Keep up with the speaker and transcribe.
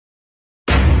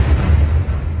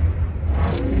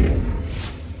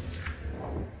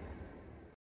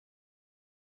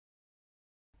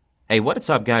Hey, what's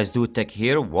up guys, Dude Tech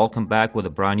here. Welcome back with a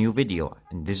brand new video.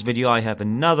 In this video I have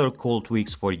another cool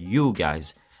tweaks for you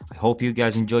guys. I hope you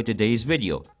guys enjoyed today's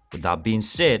video. With that being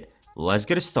said, let's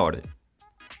get started.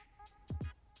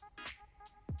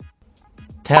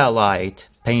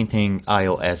 LightPainting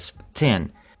iOS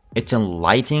 10. It's a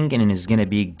lighting and it's gonna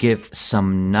be give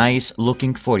some nice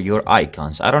looking for your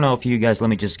icons. I don't know if you guys, let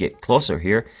me just get closer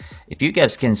here. If you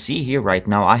guys can see here right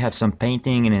now, I have some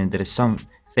painting and there is some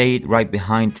fade right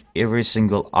behind every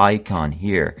single icon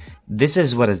here. This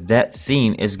is what that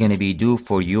theme is gonna be do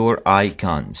for your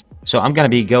icons. So I'm gonna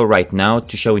be go right now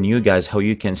to showing you guys how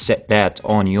you can set that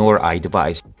on your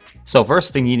iDevice. So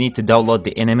first thing, you need to download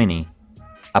the Himynameisubik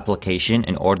application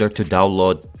in order to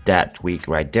download that tweak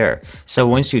right there. So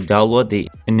once you download the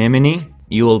Himynameisubik,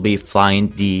 you will be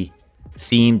find the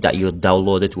theme that you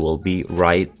downloaded will be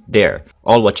right there.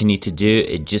 All what you need to do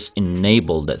is just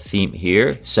enable the theme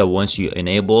here. So once you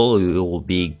enable, you will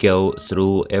be go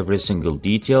through every single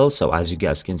detail. So as you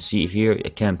guys can see here, you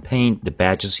can paint the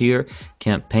badges here,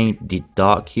 can paint the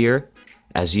dog here.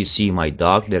 As you see my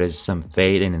dog, there is some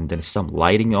fade and there's some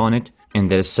lighting on it. And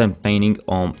there's some painting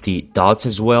on the dots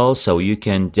as well, so you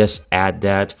can just add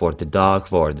that for the dog,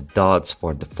 for the dots,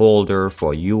 for the folder,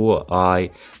 for UI,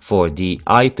 for the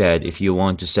iPad if you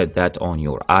want to set that on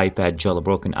your iPad,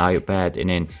 jailbroken iPad, and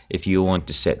then if you want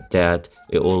to set that,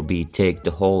 it will be take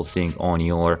the whole thing on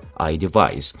your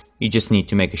iDevice. You just need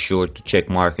to make sure to check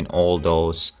mark in all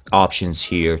those options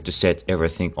here to set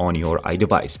everything on your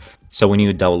iDevice. So when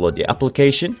you download the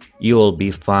application, you will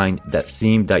be find that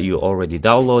theme that you already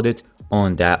downloaded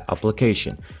on that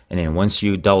application, and then once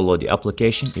you download the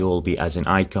application, it will be as an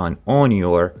icon on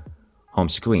your home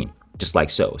screen, just like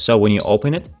so. So when you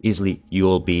open it easily, you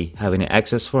will be having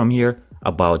access from here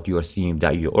about your theme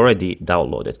that you already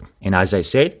downloaded. And as I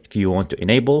said, if you want to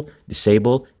enable,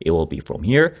 disable, it will be from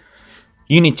here.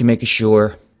 You need to make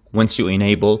sure once you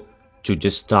enable to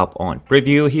just stop on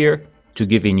preview here to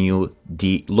giving you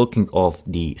the looking of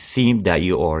the theme that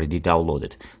you already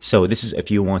downloaded. So this is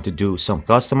if you want to do some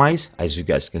customize, as you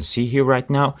guys can see here right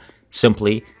now.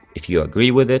 Simply, if you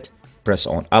agree with it, press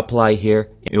on apply here.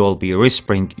 It will be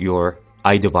respring your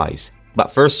iDevice.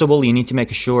 But first of all, you need to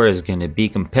make sure it's going to be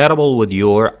compatible with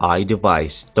your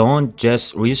iDevice. Don't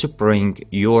just respring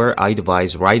your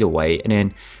iDevice right away, and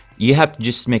then you have to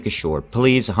just make sure,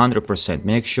 please 100%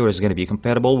 make sure it's going to be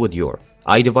compatible with your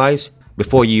iDevice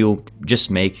before you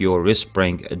just make your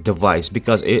respring device,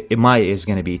 because it is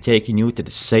going to be taking you to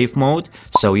the safe mode.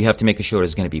 So you have to make sure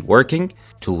it's going to be working.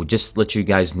 To just let you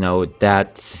guys know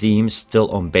that theme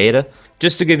still on beta,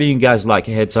 just to give you guys like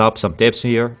a heads up, some tips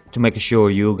here to make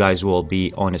sure you guys will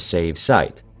be on a safe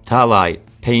side.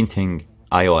 LightPainting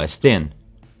iOS 10.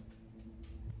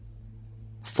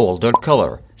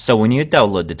 FolderColor. So when you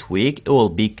download the tweak, it will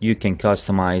be you can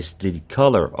customize the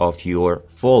color of your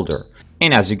folder.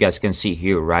 And as you guys can see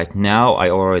here right now, I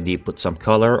already put some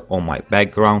color on my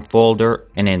background folder.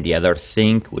 And then the other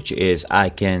thing, which is I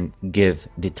can give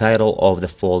the title of the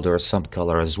folder some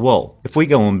color as well. If we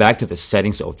go back to the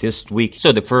settings of this tweak,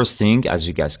 so the first thing, as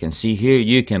you guys can see here,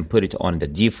 you can put it on the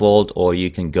default, or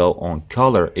you can go on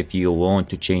color if you want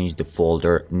to change the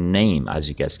folder name, as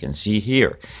you guys can see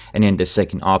here. And then the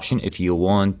second option, if you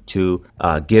want to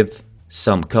give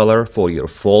some color for your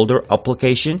folder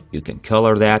application, you can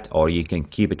color that, or you can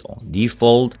keep it on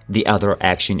default. The other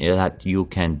action is that you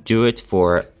can do it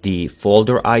for the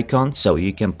folder icon, so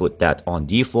you can put that on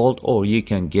default, or you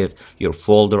can give your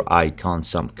folder icon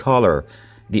some color.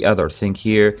 The other thing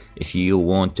here, if you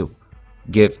want to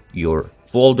give your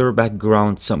folder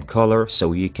background some color,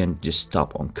 so you can just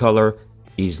stop on color.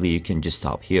 Easily you can just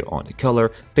stop here on the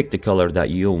color, pick the color that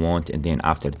you want, and then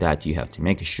after that you have to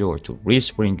make sure to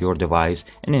respring your device,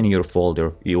 and in your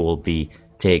folder you will be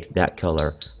take that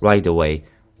color right away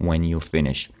when you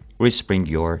finish respring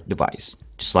your device,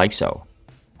 just like so.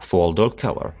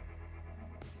 FolderColor.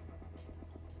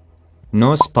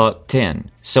 No spot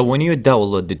 10. So when you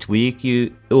download the tweak,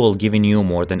 it will giving you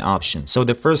more than options. So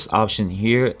the first option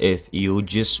here, if you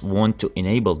just want to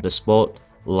enable the spotlight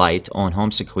on home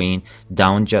screen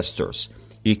down gestures,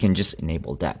 you can just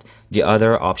enable that. The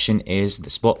other option is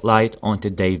the spotlight on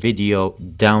today video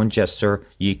down gesture.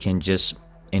 You can just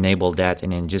enable that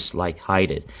and then just like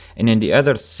hide it. And then the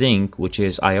other thing, which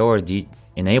is I already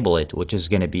enable it, which is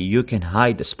going to be you can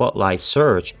hide the spotlight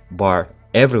search bar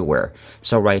everywhere.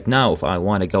 So right now, if I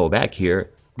want to go back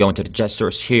here, go into the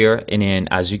gestures here, and then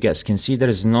as you guys can see, there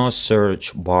is no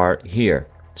search bar here,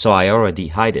 so I already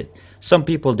hide it. Some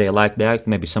people they like that,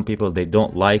 maybe some people they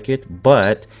don't like it,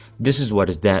 but this is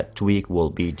what that tweak will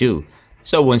be do.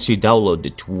 So once you download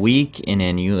the tweak and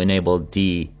then you enable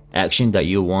the action that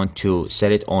you want to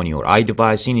set it on your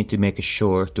iDevice, you need to make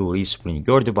sure to respring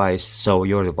your device so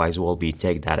your device will be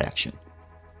take that action.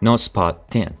 Note spot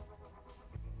 10.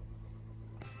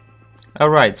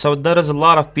 Alright, so there is a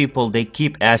lot of people, they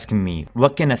keep asking me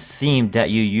what kind of theme that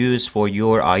you use for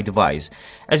your iDevice.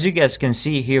 As you guys can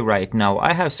see here right now,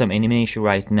 I have some animation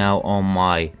right now on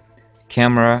my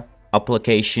camera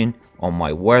application, on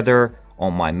my weather,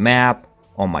 on my map,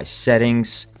 on my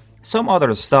settings, some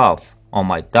other stuff on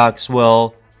my docks.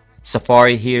 Well,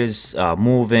 Safari here is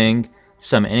moving,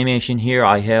 some animation here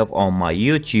I have on my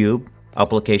YouTube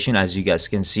application, as you guys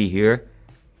can see here.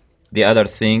 The other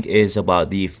thing is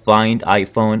about the Find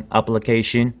iPhone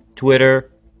application,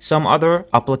 Twitter, some other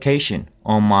application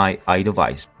on my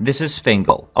iDevice. This is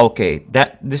Fingal. Okay,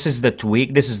 this is the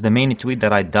tweak. This is the main tweak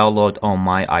that I download on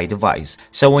my iDevice.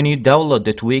 So when you download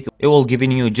the tweak, it will give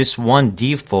you just one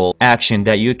default action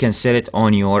that you can set it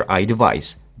on your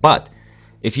iDevice. But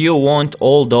if you want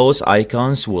all those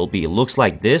icons will be looks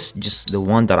like this, just the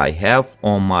one that I have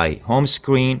on my home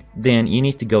screen, then you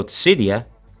need to go to Cydia.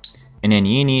 And then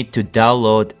you need to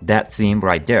download that theme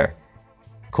right there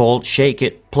called Shake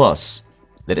It Plus.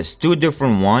 There is two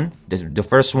different one. The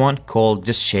first one called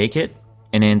just Shake It,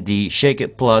 and then the Shake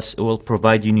It Plus will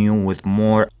provide you with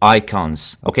more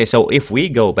icons. Okay, so if we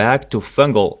go back to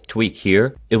Fingal tweak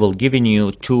here, it will give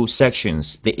you two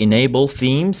sections: the enable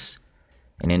themes,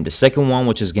 and then the second one,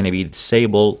 which is going to be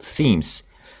disable themes.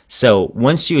 So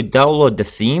once you download the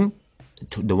theme,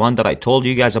 the one that I told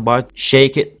you guys about,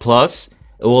 Shake It Plus,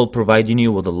 it will provide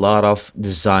you with a lot of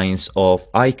designs of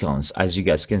icons, as you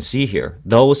guys can see here.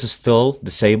 Those are still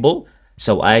disabled,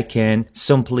 so I can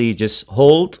simply just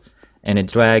hold and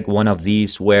drag one of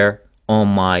these where on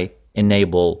my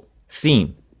enable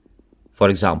theme. For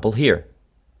example here.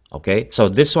 Okay, so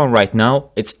this one right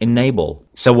now, it's enable.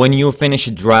 So when you finish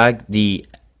drag the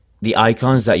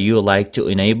icons that you like to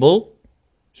enable,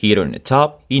 here on the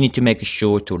top, you need to make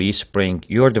sure to respring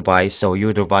your device so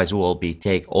your device will be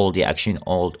take all the action,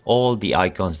 all the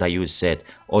icons that you set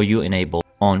or you enable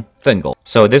on Fingal.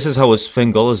 So this is how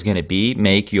Fingal is going to be.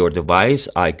 Make your device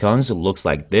icons looks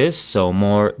like this. So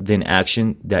more than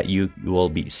action that you will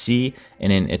be see,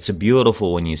 and then it's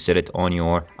beautiful when you set it on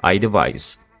your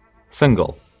iDevice.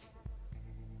 Fingal.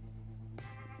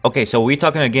 Okay, so we're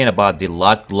talking again about the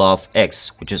LightPainting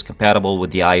X, which is compatible with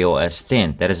the iOS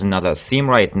 10. That is another theme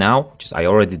right now, which I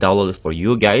already downloaded for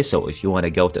you guys. So if you want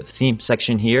to go to the theme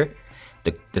section here,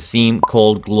 the theme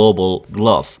called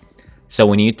GlobalGlyph. So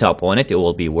when you tap on it, it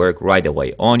will be work right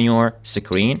away on your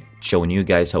screen, showing you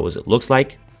guys how it looks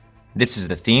like. This is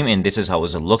the theme, and this is how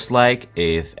it looks like.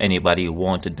 If anybody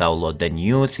want to download the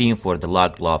new theme for the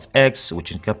LightPainting X, which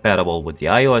is compatible with the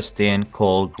iOS 10,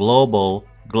 called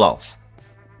GlobalGlyph.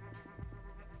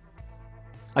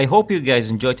 I hope you guys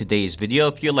enjoyed today's video.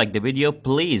 If you like the video,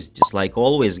 please, just like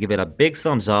always, give it a big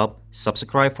thumbs up.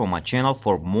 Subscribe for my channel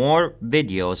for more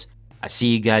videos. I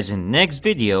see you guys in the next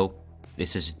video.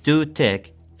 This is Do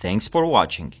Tech. Thanks for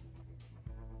watching.